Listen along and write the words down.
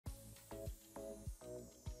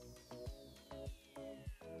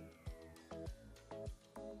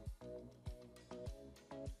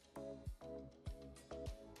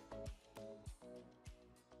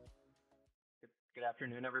Good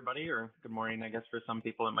afternoon, everybody, or good morning, I guess, for some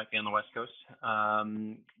people. It might be on the West Coast.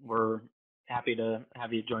 We're happy to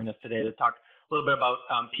have you join us today to talk a little bit about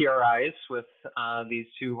PRIs with these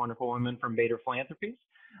two wonderful women from Bader Philanthropies.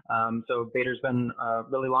 So Bader's been a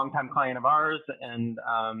really long-time client of ours, and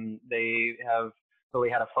they have really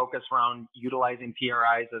had a focus around utilizing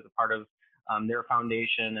PRIs as a part of their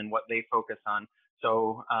foundation and what they focus on.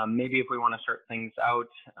 So maybe if we want to start things out,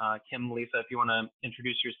 Kim, Lisa, if you want to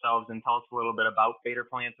introduce yourselves and tell us a little bit about Bader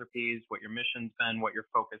Philanthropies, what your mission's been, what your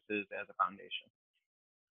focus is as a foundation.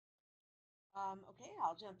 Okay,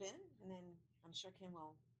 I'll jump in, and then I'm sure Kim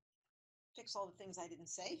will fix all the things I didn't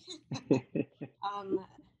say.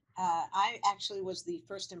 I actually was the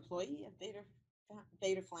first employee of Bader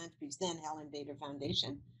Philanthropies, then Helen Bader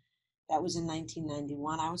Foundation. That was in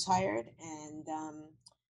 1991. I was hired, and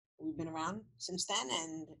we've been around since then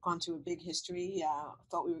and gone through a big history.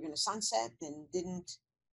 Thought we were going to sunset, then didn't,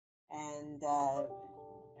 and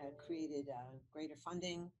created greater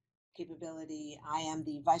funding capability. I am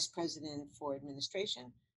the vice president for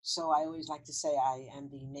administration, so I always like to say I am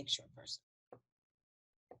the make sure person.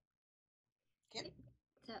 Kim?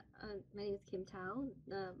 So, my name is Kim Thao.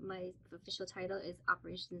 My official title is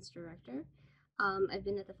Operations Director. I've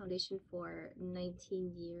been at the foundation for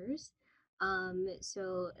 19 years.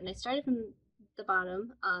 And I started from the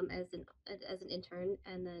bottom as an intern,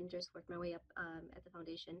 and then just worked my way up at the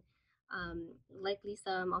foundation. Like Lisa,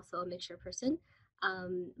 I'm also a make sure person,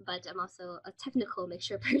 but I'm also a technical make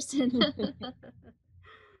sure person.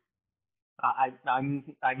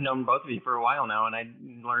 I've known both of you for a while now, and I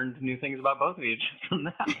learned new things about both of you just from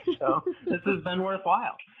that. So this has been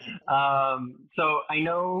worthwhile. So I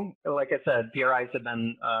know, like I said, PRIs have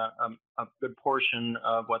been a good portion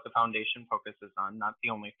of what the foundation focuses on, not the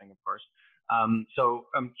only thing, of course. So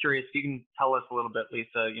I'm curious if you can tell us a little bit,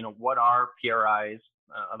 Lisa, what are PRIs,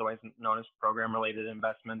 otherwise known as program-related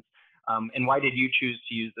investments, and why did you choose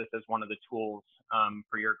to use this as one of the tools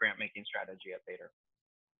for your grant-making strategy at Bader?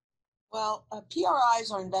 Well,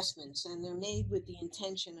 PRIs are investments, and they're made with the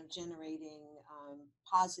intention of generating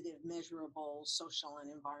positive, measurable social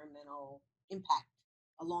and environmental impact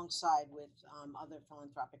alongside with other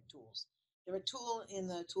philanthropic tools. They're a tool in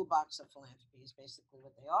the toolbox of philanthropy is basically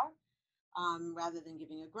what they are. Rather than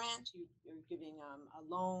giving a grant, you're giving a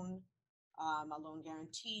loan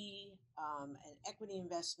guarantee, an equity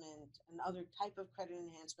investment, another type of credit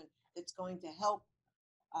enhancement that's going to help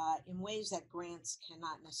in ways that grants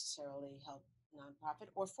cannot necessarily help nonprofit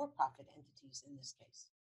or for-profit entities in this case.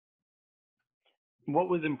 What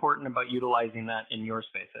was important about utilizing that in your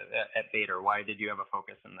space at Bader? Why did you have a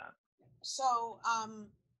focus in that? So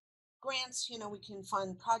grants, we can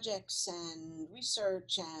fund projects and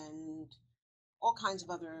research and all kinds of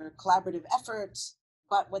other collaborative efforts,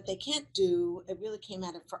 but what they can't do, it really came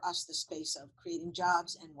at it for us, the space of creating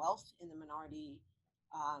jobs and wealth in the minority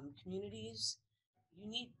communities. You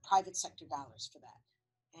need private sector dollars for that.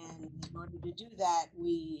 And in order to do that,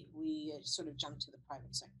 we sort of jump to the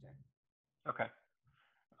private sector. Okay.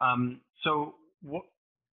 So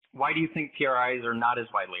why do you think PRIs are not as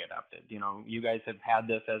widely adopted? You guys have had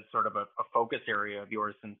this as sort of a focus area of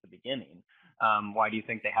yours since the beginning. Why do you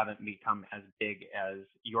think they haven't become as big as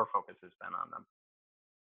your focus has been on them?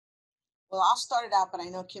 Well, I'll start it out, but I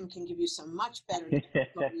know Kim can give you some much better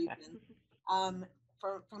reason.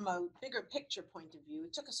 From a bigger picture point of view,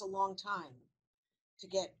 it took us a long time to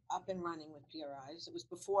get up and running with PRIs. It was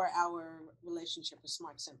before our relationship with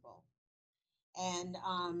SmartSimple. And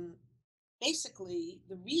basically,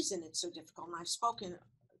 the reason it's so difficult, and I've spoken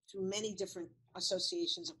through many different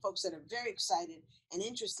associations of folks that are very excited and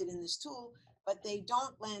interested in this tool, but they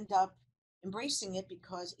don't end up embracing it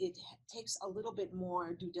because it takes a little bit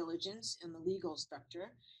more due diligence in the legal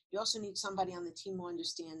structure. You also need somebody on the team who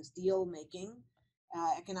understands deal making,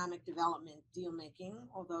 economic development deal making,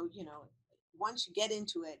 although, once you get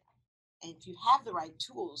into it, and if you have the right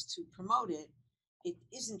tools to promote it, it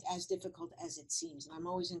isn't as difficult as it seems. And I'm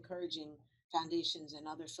always encouraging foundations and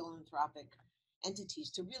other philanthropic entities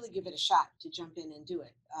to really give it a shot, to jump in and do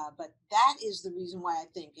it. But that is the reason why I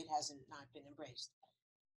think it hasn't not been embraced.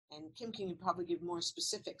 And Kim can probably give more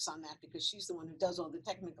specifics on that because she's the one who does all the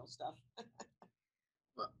technical stuff.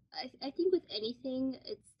 Well, I think with anything,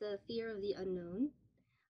 it's the fear of the unknown.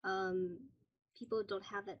 People don't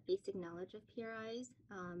have that basic knowledge of PRIs,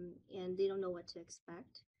 and they don't know what to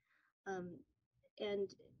expect.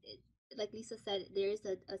 Like Lisa said, there is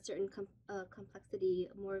a certain complexity,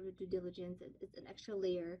 more of a due diligence. It's an extra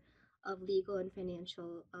layer of legal and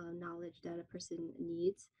financial knowledge that a person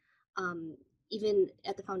needs. Even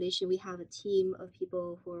at the foundation, we have a team of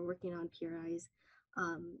people who are working on PRIs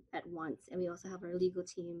at once, and we also have our legal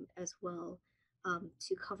team as well.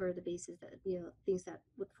 to cover the bases that, things that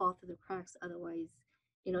would fall through the cracks. Otherwise,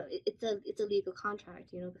 it's a legal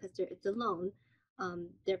contract, because it's a loan.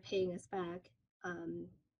 They're paying us back.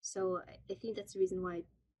 So I think that's the reason why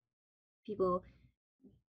people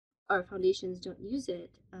our foundations don't use it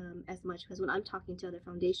as much, because when I'm talking to other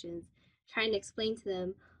foundations, trying to explain to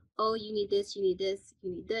them, oh, you need this, you need this,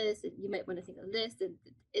 you need this, and you might want to think of this, and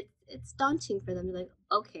it's daunting for them. They're like,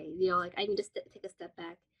 okay, like I need to take a step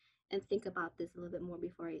back and think about this a little bit more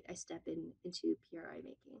before I step into PRI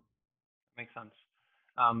making. Makes sense.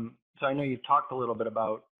 So I know you've talked a little bit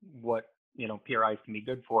about what PRIs can be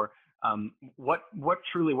good for. What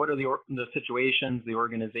are the situations, the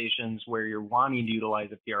organizations where you're wanting to utilize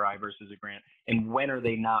a PRI versus a grant, and when are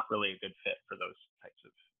they not really a good fit for those types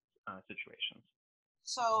of situations?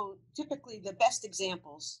 So typically the best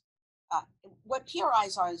examples, what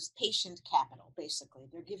PRIs are is patient capital, basically.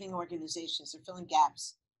 They're giving organizations, they're filling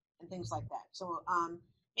gaps and things like that. So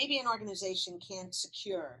maybe an organization can't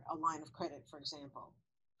secure a line of credit, for example,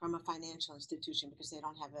 from a financial institution because they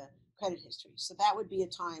don't have a credit history. So that would be a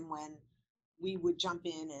time when we would jump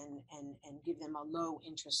in and give them a low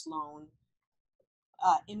interest loan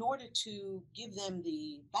in order to give them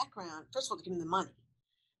the background, first of all, to give them the money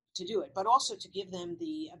to do it, but also to give them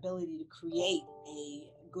the ability to create a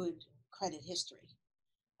good credit history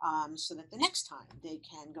so that the next time they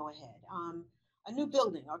can go ahead. A new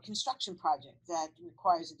building or construction project that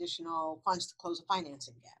requires additional funds to close a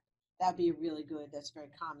financing gap. That'd be really good. That's very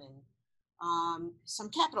common. Some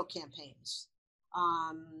capital campaigns.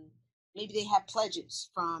 Maybe they have pledges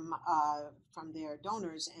from their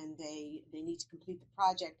donors and they need to complete the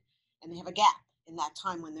project and they have a gap in that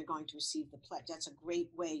time when they're going to receive the pledge. That's a great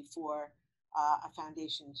way for a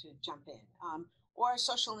foundation to jump in. Or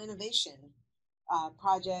social innovation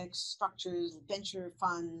projects, structures, venture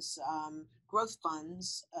funds, growth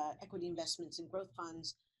funds, equity investments in growth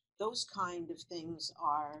funds. Those kind of things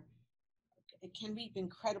it can reap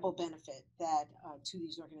incredible benefit that to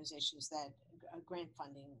these organizations that grant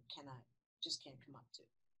funding can't come up to.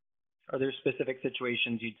 Are there specific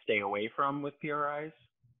situations you'd stay away from with PRIs?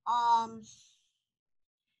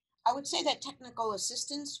 I would say that technical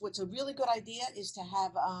assistance, what's a really good idea is to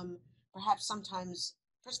have perhaps sometimes,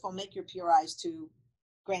 first of all, make your PRIs to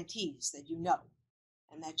grantees that you know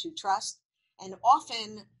and that you trust. And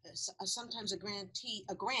often, sometimes a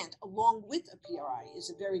grant along with a PRI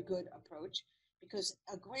is a very good approach, because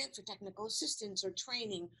a grant for technical assistance or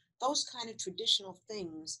training, those kind of traditional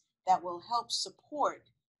things that will help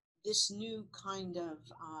support this new kind of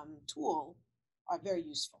tool are very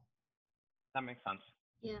useful. That makes sense.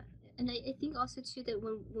 Yeah, and I think also too that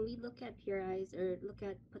when we look at PRIs or look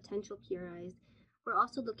at potential PRIs, we're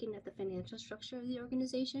also looking at the financial structure of the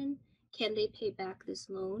organization. Can they pay back this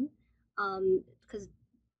loan? Because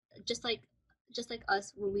just like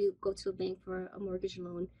us, when we go to a bank for a mortgage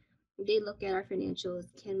loan, they look at our financials.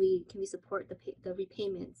 Can we support the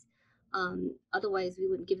repayments? Otherwise, we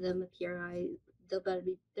wouldn't give them a PRI. They'll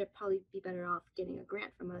probably be better off getting a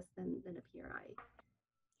grant from us than a PRI.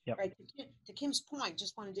 Yep. Right. To Kim's point,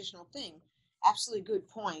 just one additional thing, absolutely good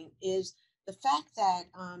point, is the fact that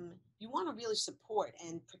you want to really support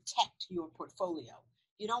and protect your portfolio.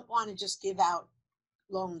 You don't want to just give out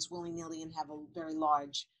loans willy-nilly and have a very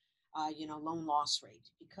large, loan loss rate,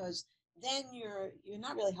 because then you're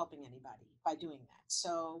not really helping anybody by doing that.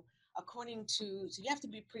 So you have to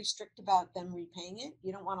be pretty strict about them repaying it.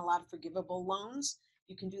 You don't want a lot of forgivable loans.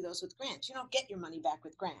 You can do those with grants. You don't get your money back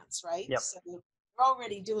with grants, right? Yep. So we're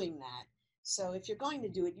already doing that. So if you're going to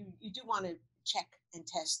do it, you do want to check and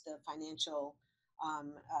test the financial,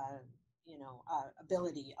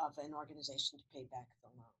 ability of an organization to pay back the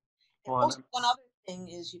loan. And also, one other thing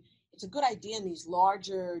is it's a good idea in these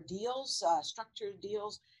larger deals, structured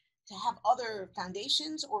deals, to have other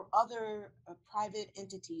foundations or other private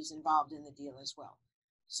entities involved in the deal as well,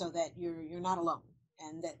 so that you're not alone,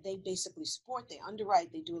 and that they basically support, they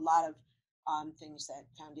underwrite, they do a lot of things that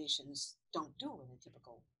foundations don't do in a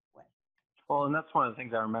typical way. Well, and that's one of the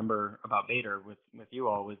things I remember about Bader with you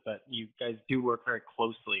all, was that you guys do work very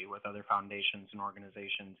closely with other foundations and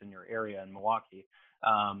organizations in your area in Milwaukee,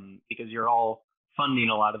 because you're all funding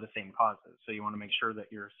a lot of the same causes. So you want to make sure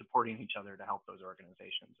that you're supporting each other to help those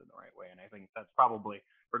organizations in the right way. And I think that's probably,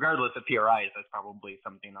 regardless of PRIs, that's probably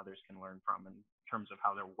something others can learn from in terms of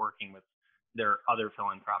how they're working with their other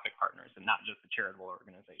philanthropic partners and not just the charitable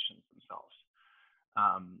organizations themselves.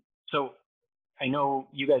 So I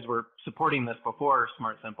know you guys were supporting this before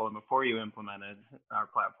SmartSimple and before you implemented our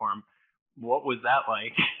platform. What was that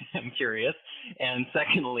like? I'm curious. And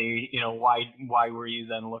secondly, why were you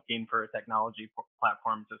then looking for a technology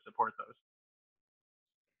platform to support those?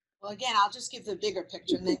 Well, again, I'll just give the bigger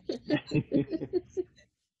picture. And then,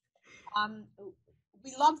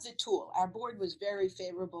 we loved the tool. Our board was very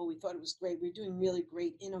favorable. We thought it was great. We were doing really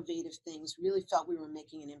great, innovative things. Really felt we were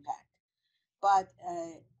making an impact. But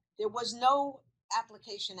there was no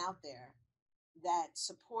application out there that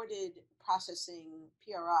supported processing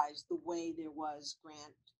PRIs the way there was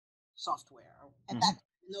grant software at that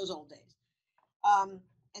in those old days.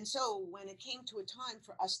 And so when it came to a time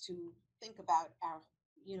for us to think about our,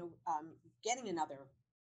 getting another,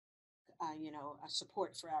 a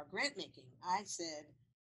support for our grant making, I said,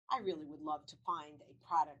 I really would love to find a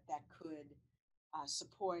product that could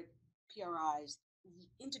support PRIs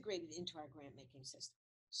integrated into our grant making system.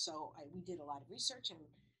 So we did a lot of research, and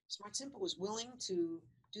SmartSimple was willing to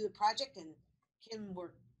do the project, and Kim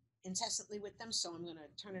worked incessantly with them. So I'm going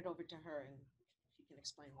to turn it over to her, and she can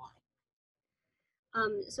explain why.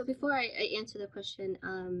 So before I answer the question,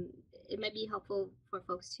 it might be helpful for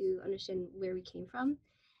folks to understand where we came from.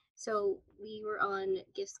 So we were on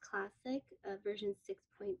GIFS Classic version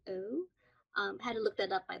 6.0. Had to look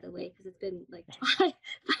that up, by the way, because it's been like 5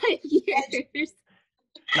 years.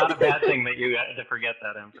 Not a bad thing that you had to forget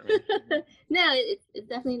that information. No, it's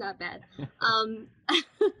definitely not bad.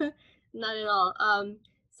 Not at all.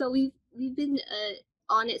 So we've been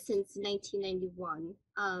on it since 1991.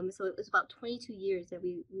 So it was about 22 years that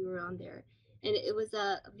we were on there, and it was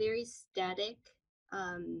a very static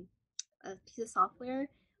a piece of software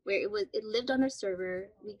where it lived on our server.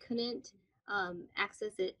 We couldn't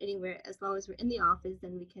access it anywhere as long as we're in the office.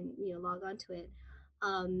 Then we can log on to it,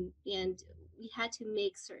 and we had to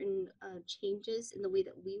make certain changes in the way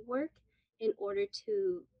that we work in order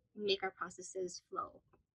to make our processes flow.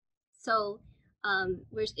 So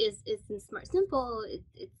whereas in SmartSimple,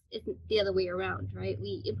 it's the other way around, right?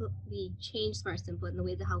 We changed SmartSimple in the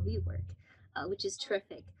way that how we work, which is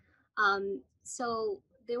terrific. So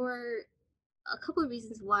there were a couple of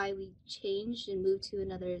reasons why we changed and moved to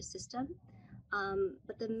another system.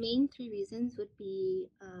 But the main 3 reasons would be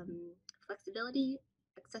flexibility,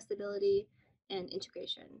 accessibility, and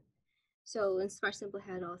integration. So, and SmartSimple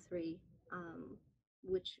had all 3,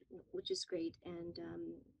 which is great, and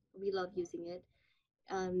we love using it.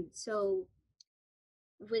 So,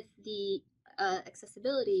 with the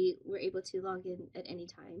accessibility, we're able to log in at any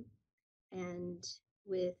time, and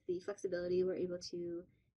with the flexibility, we're able to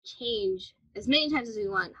change as many times as we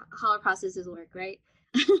want how our processes work, right?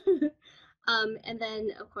 And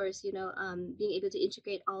then, of course, being able to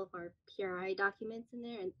integrate all of our PRI documents in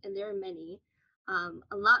there, and there are many,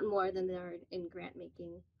 a lot more than there are in grant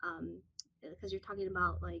making, because you're talking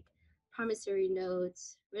about like promissory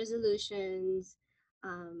notes, resolutions,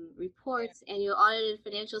 reports, annual audited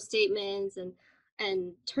financial statements,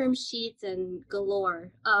 and term sheets and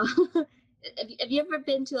galore. Have you ever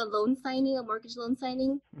been to a loan signing, a mortgage loan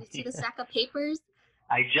signing? You see the stack of papers?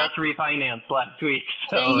 I just refinanced last week,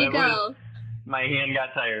 so there you go. My hand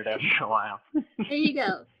got tired after a while. There you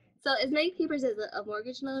go. So as many papers as a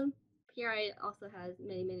mortgage loan, PRI also has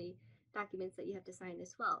many documents that you have to sign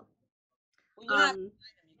as well. Well, you have to sign them,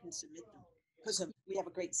 you can submit them because we have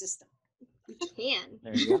a great system. We can.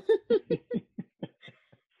 There you go.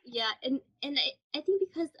 Yeah, and I think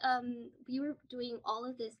because we were doing all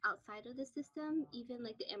of this outside of the system, even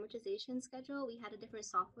like the amortization schedule, we had a different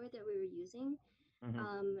software that we were using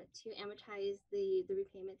to amortize the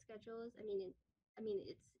repayment schedules.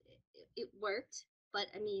 It worked, but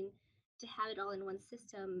to have it all in one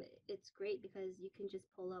system, it's great because you can just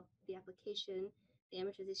pull up the application, the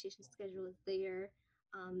amortization schedule is there,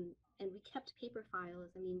 and we kept paper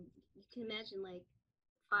files. You can imagine like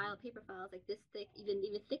paper files like this thick, even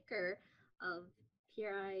thicker, of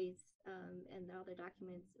PRIs and all their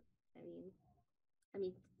documents.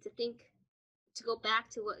 To go back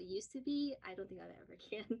to what it used to be, I don't think I ever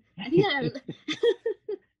can. I think I ever.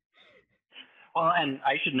 Well, and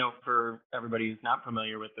I should note for everybody who's not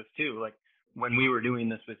familiar with this too, like when we were doing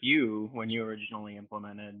this with you, when you originally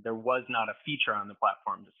implemented, there was not a feature on the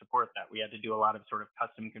platform to support that. We had to do a lot of sort of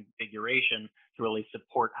custom configuration to really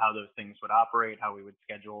support how those things would operate, how we would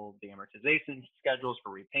schedule the amortization schedules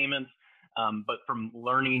for repayments. But from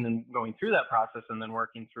learning and going through that process and then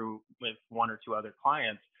working through with 1 or 2 other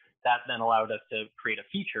clients, that then allowed us to create a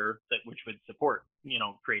feature which would support,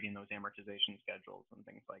 creating those amortization schedules and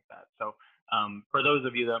things like that. So for those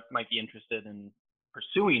of you that might be interested in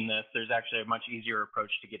pursuing this, there's actually a much easier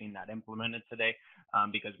approach to getting that implemented today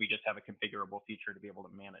because we just have a configurable feature to be able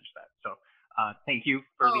to manage that. So thank you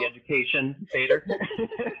for the education, Bader.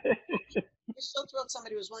 We're so thrilled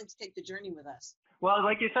somebody was willing to take the journey with us. Well,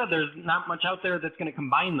 like you said, there's not much out there that's going to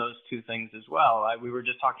combine those 2 things as well. We were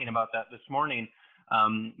just talking about that this morning.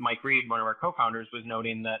 Mike Reed, one of our co-founders, was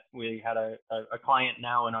noting that we had a client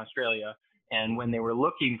now in Australia, and when they were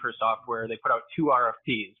looking for software, they put out 2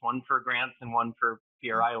 RFPs, one for grants and one for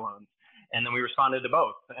PRI loans. And then we responded to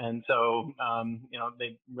both. And so,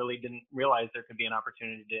 they really didn't realize there could be an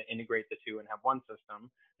opportunity to integrate the two and have one system.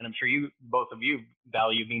 And I'm sure both of you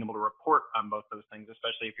value being able to report on both those things,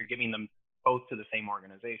 especially if you're giving them both to the same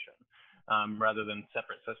organization, rather than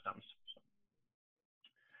separate systems.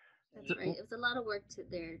 That's right. It was a lot of work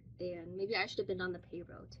there, Dan. Maybe I should have been on the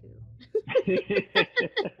payroll too.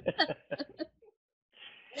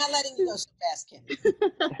 Not letting you go so fast, Kim.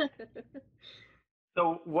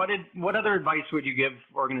 So what other advice would you give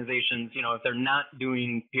organizations, if they're not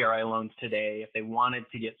doing PRI loans today, if they wanted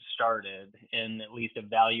to get started in at least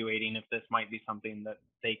evaluating if this might be something that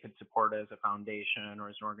they could support as a foundation or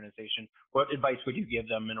as an organization? What advice would you give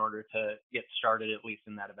them in order to get started, at least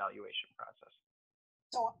in that evaluation process?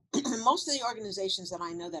 So most of the organizations that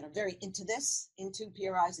I know that are very into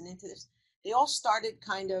PRIs and into this, they all started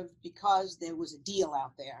kind of because there was a deal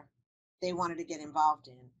out there they wanted to get involved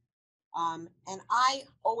in. And I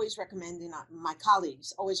always recommend, and my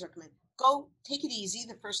colleagues always recommend, go take it easy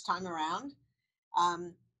the first time around.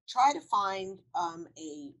 Try to find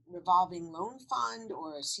a revolving loan fund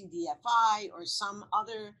or a CDFI or some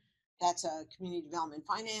other, that's a community development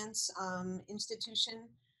finance institution.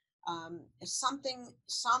 Some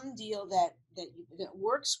deal that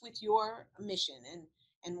works with your mission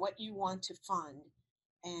and what you want to fund,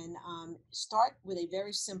 and start with a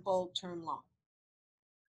very simple term loan.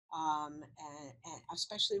 And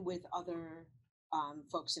especially with other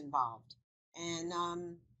folks involved. And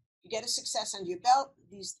you get a success under your belt.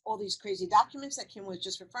 All these crazy documents that Kim was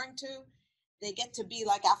just referring to, they get to be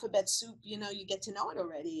like alphabet soup. You get to know it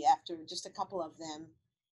already after just a couple of them.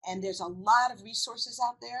 And there's a lot of resources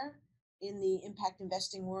out there in the impact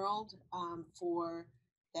investing world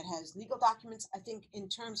that has legal documents. I think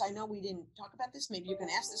I know we didn't talk about this, maybe you can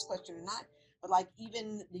ask this question or not, but like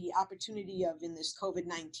even the opportunity of in this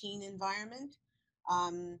COVID-19 environment,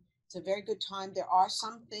 it's a very good time. There are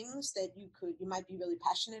some things that you might be really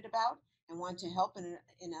passionate about and want to help it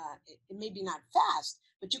may be not fast,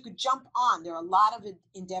 but you could jump on. There are a lot of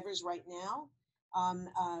endeavors right now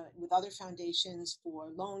with other foundations for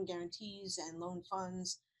loan guarantees and loan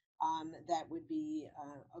funds that would be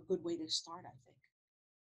a good way to start, I think.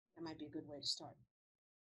 That might be a good way to start.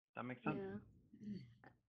 That makes sense. Yeah.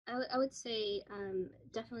 I would say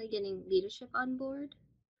definitely getting leadership on board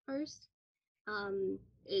first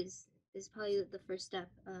is probably the first step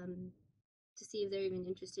to see if they're even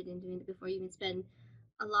interested in doing it before you even spend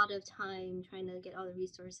a lot of time trying to get all the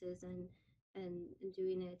resources and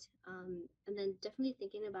doing it. And then definitely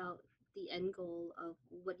thinking about the end goal of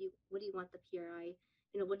what do you want the PRI,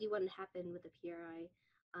 what do you want to happen with the PRI,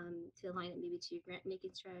 to align it maybe to your grant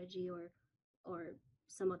making strategy or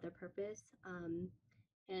some other purpose.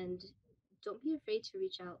 And don't be afraid to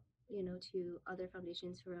reach out, to other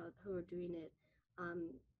foundations who are doing it,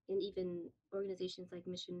 and even organizations like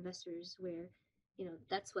Mission Investors, where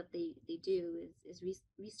that's what they do is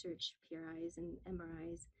research PRIs and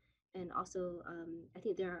MRIs, and also I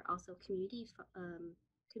think there are also community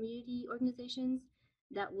organizations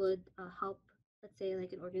that would help, let's say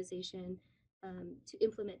like an organization to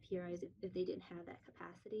implement PRIs if they didn't have that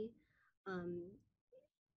capacity.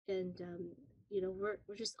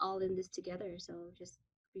 We're just all in this together, so just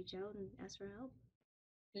reach out and ask for help.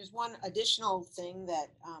 There's one additional thing that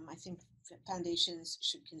I think foundations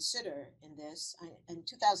should consider in this. In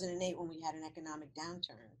 2008, when we had an economic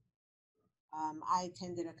downturn, I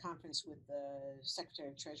attended a conference with the Secretary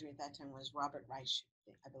of Treasury at that time was Robert Reich,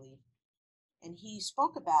 I believe. And he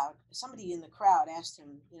spoke about, somebody in the crowd asked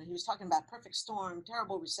him, he was talking about perfect storm,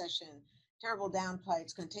 terrible recession, terrible downplay,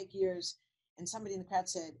 it's going to take years. And somebody in the crowd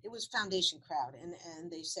said, it was foundation crowd.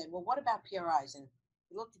 And they said, well, what about PRIs? And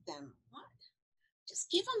he looked at them, what?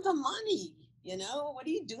 Just give them the money. What are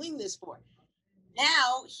you doing this for?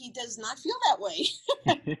 Now he does not feel that way.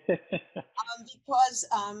 Because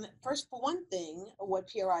first, for one thing, what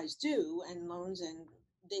PRIs do and loans, and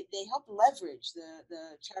they help leverage the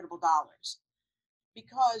charitable dollars.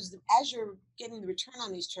 Because as you're getting the return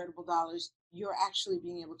on these charitable dollars, you're actually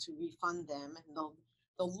being able to refund them. And the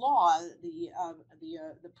law, the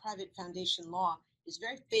private foundation law, is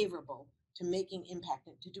very favorable to doing impact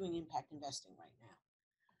investing right now.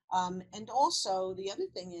 And also the other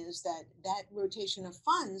thing is that rotation of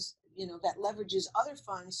funds, that leverages other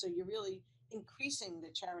funds, so you're really increasing the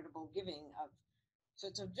charitable giving of. So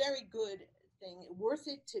it's a very good thing, worth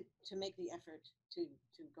it to make the effort to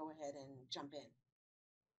go ahead and jump in,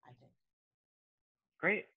 I think.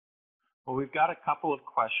 Great. Well, we've got a couple of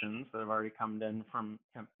questions that have already come in from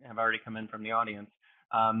the audience.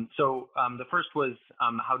 The first was,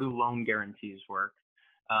 how do loan guarantees work?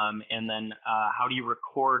 And then how do you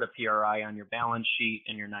record a PRI on your balance sheet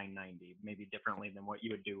and your 990, maybe differently than what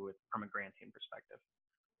you would do from a granting perspective?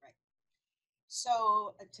 Right.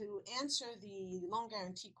 So to answer the loan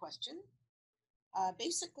guarantee question,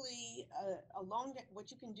 basically a loan,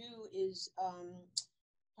 what you can do is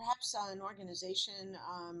perhaps an organization,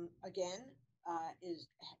 again,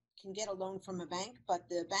 can get a loan from a bank, but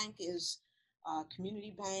the bank is a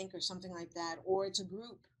community bank or something like that, or it's a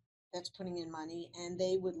group that's putting in money, and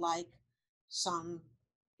they would like some,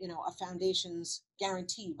 a foundation's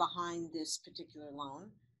guarantee behind this particular loan.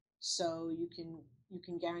 So you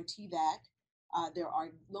can guarantee that. There are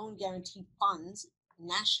loan guarantee funds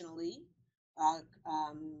nationally.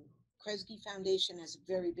 Kresge Foundation has a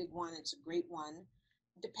very big one. It's a great one,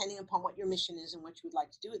 depending upon what your mission is and what you would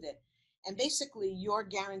like to do with it. And basically, you're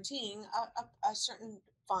guaranteeing a certain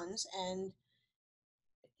funds, and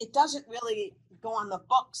it doesn't really go on the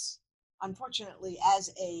books, unfortunately, as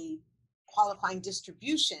a qualifying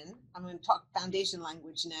distribution. I'm going to talk foundation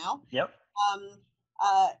language now. Yep.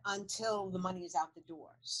 Until the money is out the door.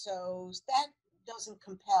 So that doesn't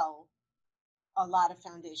compel a lot of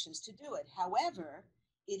foundations to do it. However,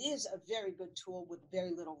 it is a very good tool with very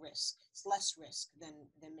little risk. It's less risk than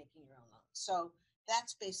making your own loan. So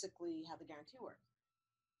that's basically how the guarantee works.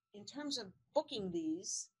 In terms of booking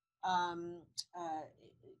these,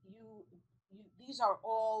 these are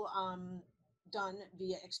all done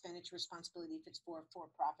via expenditure responsibility if it's for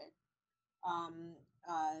profit.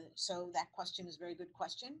 So that question is a very good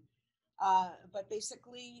question. But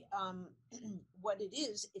basically, what it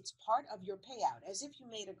is, it's part of your payout, as if you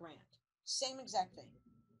made a grant. Same exact thing.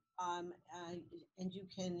 And you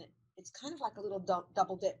can, it's kind of like a little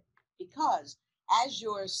double dip, because as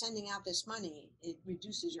you're sending out this money, it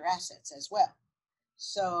reduces your assets as well.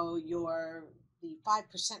 So the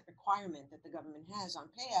 5% requirement that the government has on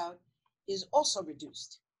payout is also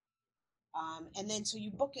reduced. And then so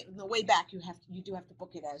you book it on the way back. You do have to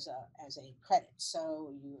book it as a credit,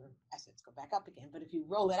 so your assets go back up again. But if you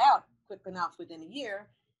roll it out quick enough within a year,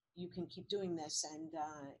 you can keep doing this, and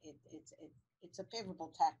it's a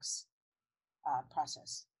favorable tax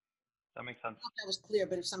process. That makes sense. I hope that was clear,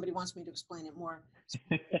 but if somebody wants me to explain it more.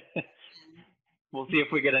 We'll see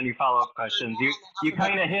if we get any follow-up questions. You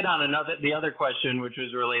kind of hit on the other question, which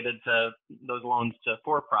was related to those loans to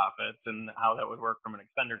for-profits and how that would work from an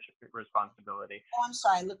expenditure responsibility. Oh, I'm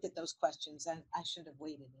sorry. I looked at those questions. I should have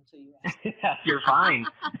waited until you asked. You're fine.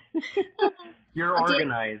 You're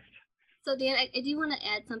organized. So Dan, I do want to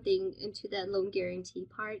add something into that loan guarantee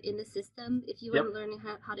part in the system. If you want to learn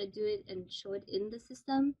how to do it and show it in the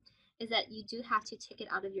system, is that you do have to take it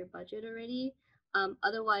out of your budget already.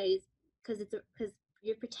 Otherwise, because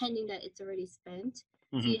you're pretending that it's already spent,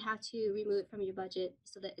 so you have to remove it from your budget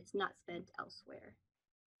so that it's not spent elsewhere.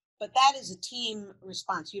 But that is a team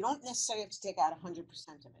response. You don't necessarily have to take out 100%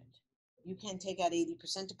 of it. You can take out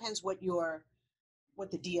 80%. Depends what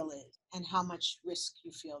the deal is and how much risk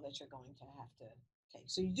you feel that you're going to have to take.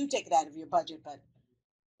 So you do take it out of your budget, but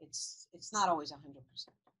it's not always 100%.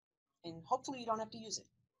 And hopefully you don't have to use it.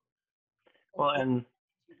 Well, and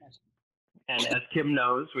as Kim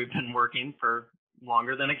knows, we've been working for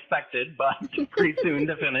longer than expected, but pretty soon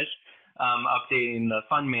to finish, updating the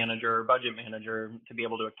fund manager or budget manager to be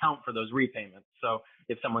able to account for those repayments. So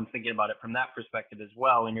if someone's thinking about it from that perspective as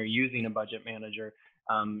well, and you're using a budget manager,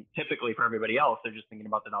 typically for everybody else, they're just thinking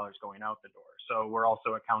about the dollars going out the door. So we're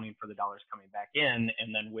also accounting for the dollars coming back in,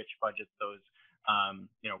 and then which budgets those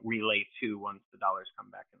relate to once the dollars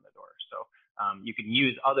come back in the door. So you can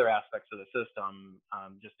use other aspects of the system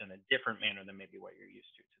just in a different manner than maybe what you're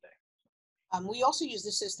used to today. We also use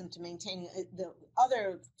the system to maintain the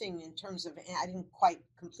other thing in terms of, I didn't quite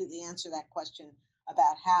completely answer that question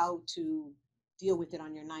about how to deal with it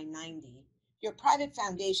on your 990. Your private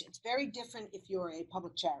foundation, it's very different if you're a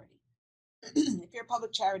public charity. If you're a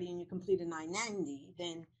public charity and you complete a 990,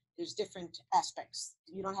 then there's different aspects.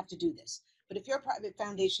 You don't have to do this. But if you're a private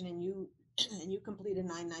foundation and you complete a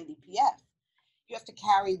 990 PF, you have to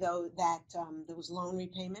carry those loan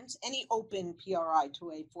repayments. Any open PRI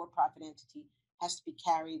to a for-profit entity has to be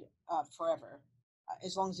carried forever,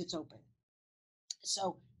 as long as it's open.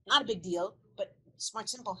 So not a big deal, but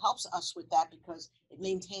SmartSimple helps us with that because it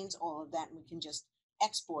maintains all of that, and we can just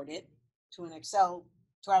export it to an Excel,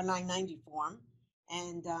 to our 990 form,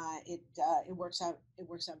 and it works out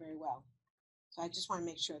very well. So I just want to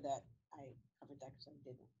make sure that I covered that because I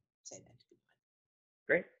didn't say that to people.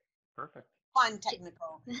 Great, perfect. Fun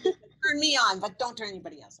technical. Turn me on, but don't turn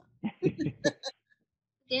anybody else on.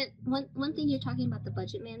 Dan, one thing you're talking about the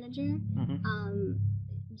budget manager.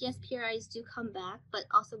 Yes, PRIs do come back, but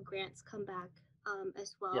also grants come back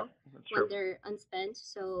as well that's when true. they're unspent.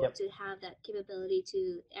 So to have that capability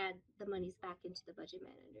to add the monies back into the budget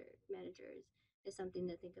managers is something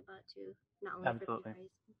to think about too, not only Absolutely. for PRIs.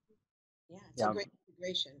 Yeah, it's a great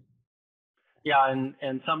integration. Yeah,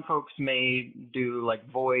 and some folks may do like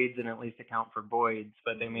voids and at least account for voids,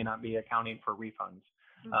 but they may not be accounting for refunds.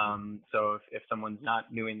 So if someone's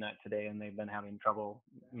not doing that today and they've been having trouble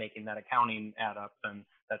making that accounting add up, then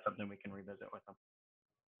that's something we can revisit with them.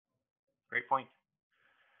 Great point.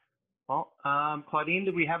 Well, Claudine,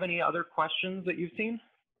 do we have any other questions that you've seen?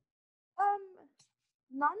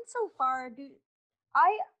 None so far.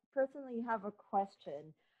 I personally have a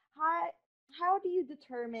question. How do you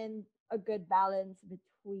determine a good balance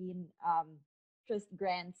between just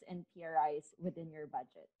grants and PRIs within your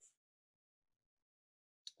budgets?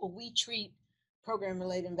 Well, we treat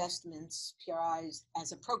program-related investments, PRIs,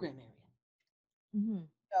 as a program area.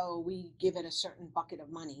 So we give it a certain bucket of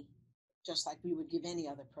money, just like we would give any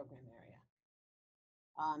other program area.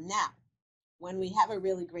 Now, when we have a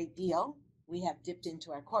really great deal, we have dipped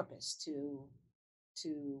into our corpus to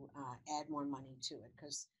add more money to it,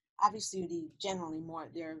 because obviously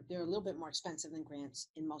they're a little bit more expensive than grants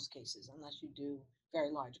in most cases, unless you do very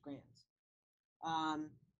large grants.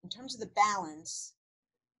 In terms of the balance,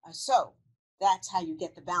 so that's how you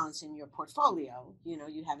get the balance in your portfolio.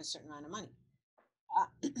 You have a certain amount of money.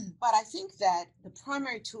 But I think that the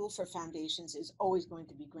primary tool for foundations is always going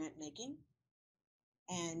to be grant making.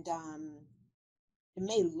 And it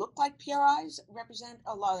may look like PRIs represent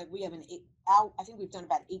a lot. We have I think we've done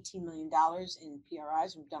about $18 million in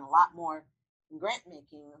PRIs. We've done a lot more in grant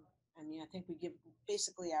making. I mean, I think we give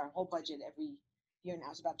basically our whole budget every year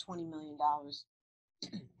now is about $20 million.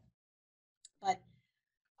 But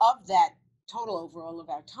of that total overall of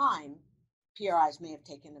our time, PRIs may have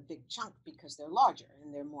taken a big chunk because they're larger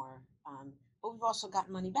and they're more, but we've also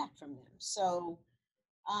gotten money back from them. So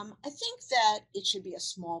I think that it should be a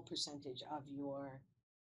small percentage of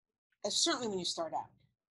certainly when you start out.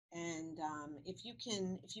 And if you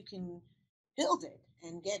can build it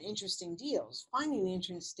and get interesting deals, finding the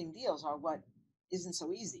interesting deals are what isn't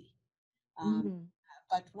so easy.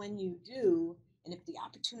 But when you do, and if the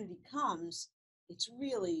opportunity comes, it's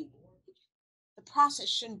really, the process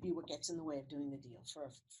shouldn't be what gets in the way of doing the deal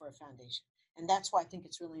for a foundation. And that's why I think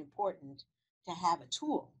it's really important to have a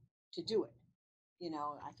tool to do it.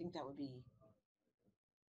 I think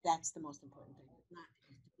that's the most important thing. Not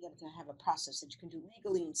to be able to have a process that you can do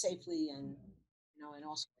legally and safely and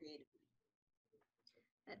also creatively.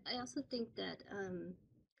 I also think that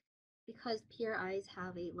because PRIs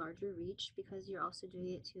have a larger reach, because you're also doing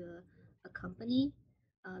it to a company,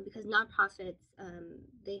 because nonprofits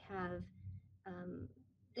they have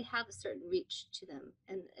a certain reach to them,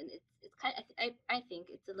 and it's kind of, I think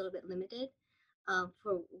it's a little bit limited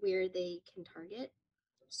for where they can target.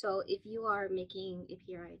 So if you are making a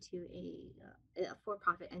PRI to a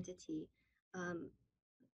for-profit entity,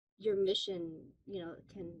 your mission,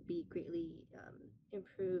 can be greatly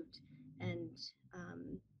improved, and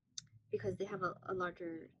because they have a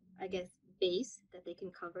larger, I guess, base that they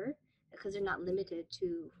can cover, because they're not limited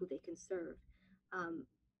to who they can serve.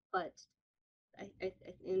 But I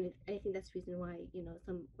think that's the reason why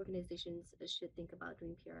some organizations should think about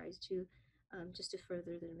doing PRIs too, just to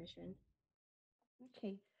further their mission.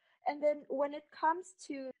 Okay. And then when it comes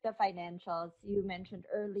to the financials, you mentioned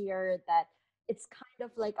earlier that it's kind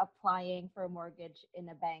of like applying for a mortgage in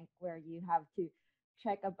a bank where you have to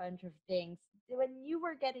check a bunch of things. When you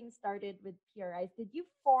were getting started with PRIs, did you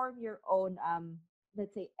form your own,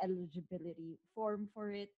 let's say, eligibility form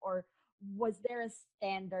for it? Or was there a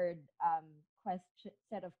standard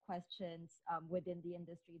set of questions within the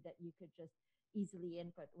industry that you could just easily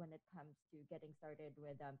input when it comes to getting started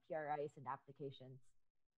with PRIs and applications?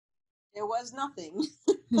 There was nothing.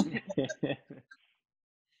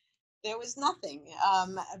 There was nothing.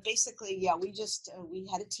 Basically, yeah, we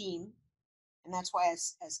had a team, and that's why,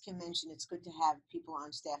 as Kim mentioned, it's good to have people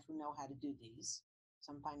on staff who know how to do these,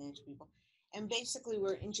 some financial people. And basically,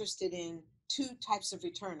 we're interested in two types of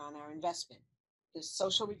return on our investment: the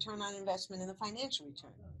social return on investment and the financial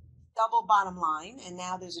return. Double bottom line, and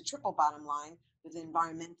now there's a triple bottom line with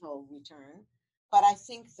environmental return. But I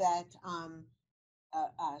think that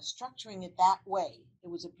structuring it that way, it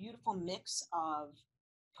was a beautiful mix of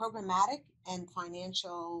programmatic and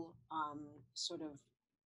financial sort of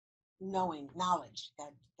knowledge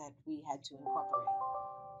that we had to incorporate.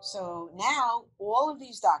 So now all of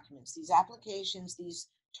these documents, these applications, these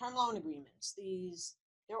term loan agreements,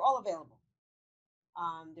 they're all available.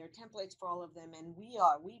 There are templates for all of them, and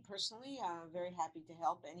we personally are very happy to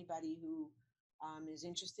help anybody who is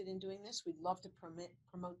interested in doing this. We'd love to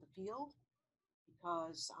promote the field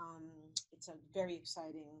because it's a very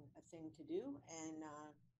exciting thing to do, and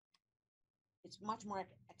it's much more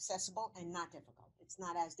accessible and not difficult. It's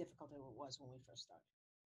not as difficult as it was when we first started.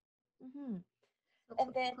 Mm-hmm. So,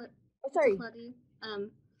 And then, oh, so sorry. Claudia,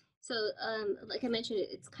 like I mentioned,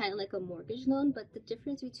 it's kind of like a mortgage loan, but the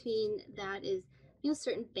difference between that is,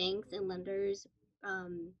 certain banks and lenders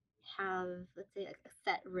have, let's say, a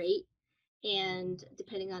set rate, and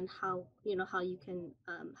depending on how you can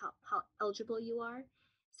how eligible you are.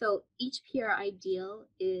 So each PRI deal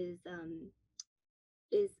is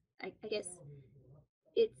I guess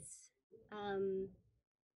it's um,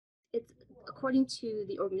 it's according to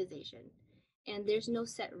the organization, and there's no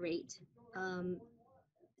set rate. Um,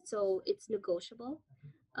 so it's negotiable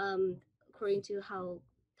according to how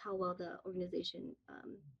well the organization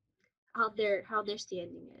how their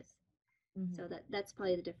standing is. Mm-hmm. So that's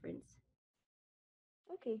probably the difference.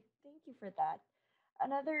 Okay, thank you for that.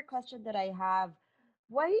 Another question that I have,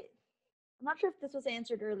 why, I'm not sure if this was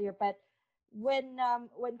answered earlier, but when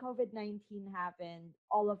COVID-19 happened,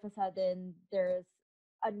 all of a sudden there's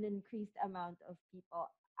an increased amount of people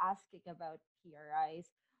asking about PRIs.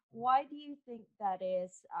 Why do you think that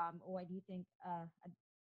is? Why do you think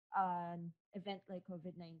an event like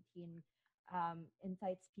COVID-19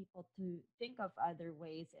 incites people to think of other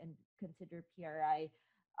ways and consider PRI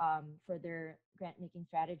for their grant making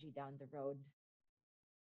strategy down the road?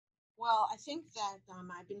 Well, I think that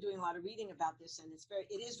I've been doing a lot of reading about this, and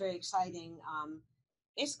it is very exciting.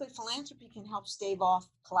 Basically, philanthropy can help stave off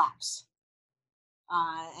collapse,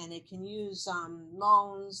 and it can use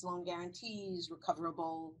loans, loan guarantees,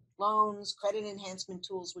 recoverable loans, credit enhancement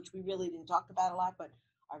tools, which we really didn't talk about a lot, but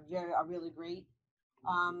are really great.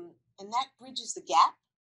 And that bridges the gap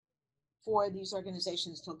for these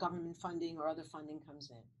organizations till government funding or other funding comes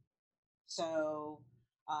in. So,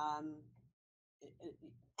 um,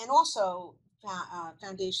 and also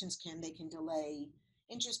foundations can delay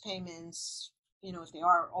interest payments. If they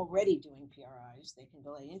are already doing PRIs, they can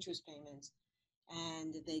delay interest payments,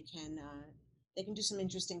 and they can do some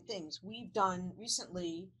interesting things. We've done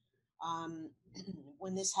recently, um,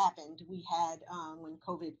 when this happened, we had when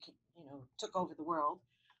COVID took over the world.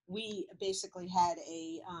 We basically had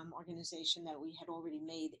a organization that we had already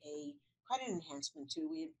made a credit enhancement to.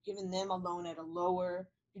 We had given them a loan at a lower.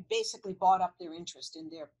 We basically bought up their interest in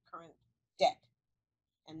their current debt,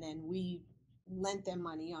 and then we lent them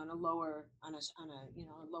money on a lower a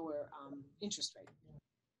lower interest rate,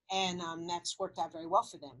 and that's worked out very well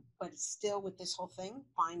for them. But still, with this whole thing,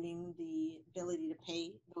 finding the ability to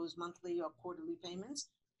pay those monthly or quarterly payments,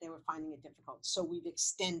 they were finding it difficult. So we've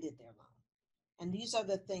extended their loan, and these are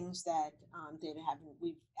the things that they haven't.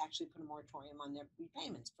 We've actually put a moratorium on their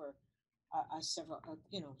repayments for several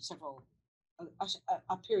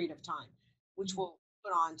a period of time, which will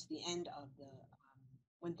put on to the end of the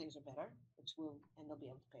when things are better, and they'll be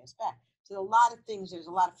able to pay us back. So a lot of things, there's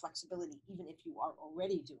a lot of flexibility, even if you are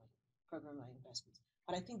already doing programmatic investments.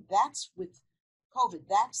 But I think that's with COVID,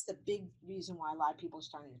 that's the big reason why a lot of people are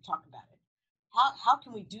starting to talk about it. How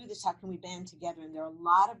can we do this? How can we band together? And there are a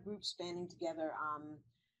lot of groups banding together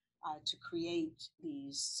to create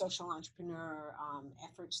these social entrepreneur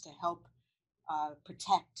efforts to help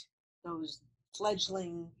protect those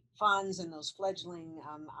fledgling funds and those fledgling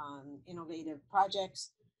innovative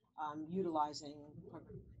projects, utilizing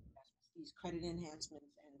these credit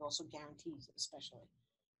enhancements and also guarantees, especially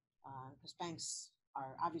because banks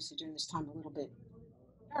are obviously during this time a little bit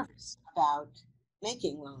nervous about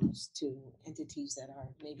making loans to entities that are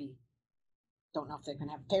maybe don't know if they're going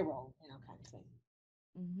to have payroll, kind of thing.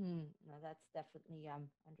 Mm-hmm. No, that's definitely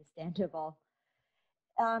understandable.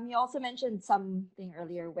 You also mentioned something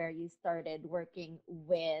earlier where you started working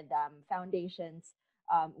with foundations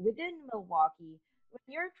within Milwaukee. When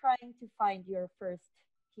you're trying to find your first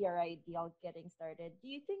PRI deal getting started, do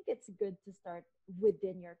you think it's good to start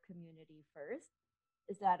within your community first?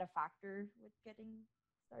 Is that a factor with getting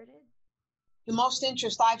started? The most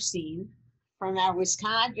interest I've seen from our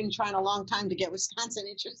Wisconsin, I've been trying a long time to get Wisconsin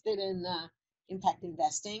interested in impact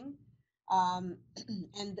investing.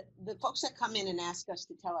 And the folks that come in and ask us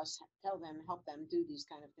to help them do these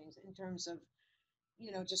kind of things in terms of,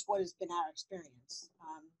 just what has been our experience.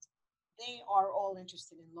 They are all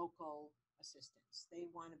interested in local assistance. They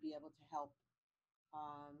want to be able to help,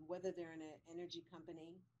 whether they're in an energy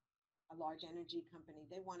company, a large energy company,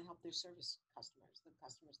 they want to help their service customers, the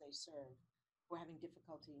customers they serve, who are having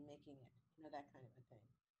difficulty making it, that kind of a thing.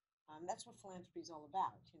 That's what philanthropy is all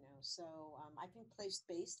about. So I think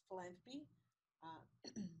place-based philanthropy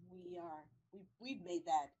uh, we've made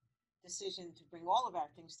that decision to bring all of our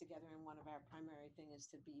things together, and one of our primary thing is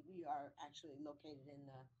we are actually located in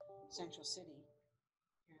the central city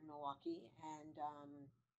here in Milwaukee, and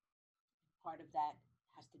part of that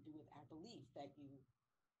has to do with our belief that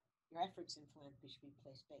your efforts in philanthropy should be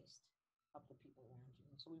place based, help the people around you,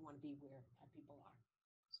 and so we want to be where our people are.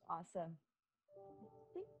 So. Awesome.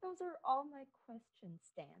 I think those are all my questions,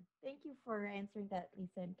 Stan. Thank you for answering that,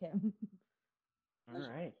 Lisa and Kim. All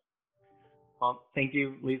right. Well, thank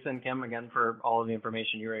you, Lisa and Kim, again, for all of the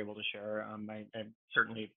information you were able to share. I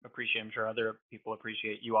certainly appreciate, I'm sure other people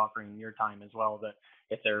appreciate you offering your time as well, that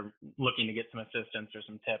if they're looking to get some assistance or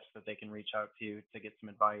some tips, that they can reach out to you to get some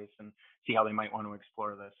advice and see how they might want to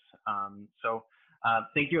explore this.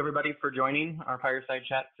 Thank you, everybody, for joining our Fireside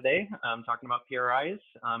Chat today, talking about PRIs.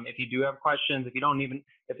 If you do have questions,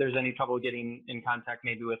 if there's any trouble getting in contact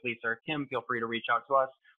maybe with Lisa or Kim, feel free to reach out to us.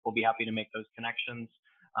 We'll be happy to make those connections.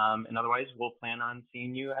 And otherwise, we'll plan on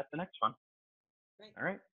seeing you at the next one. Great. All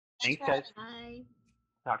right. Thanks Thanks, guys. Bye.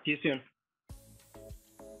 Talk to you soon.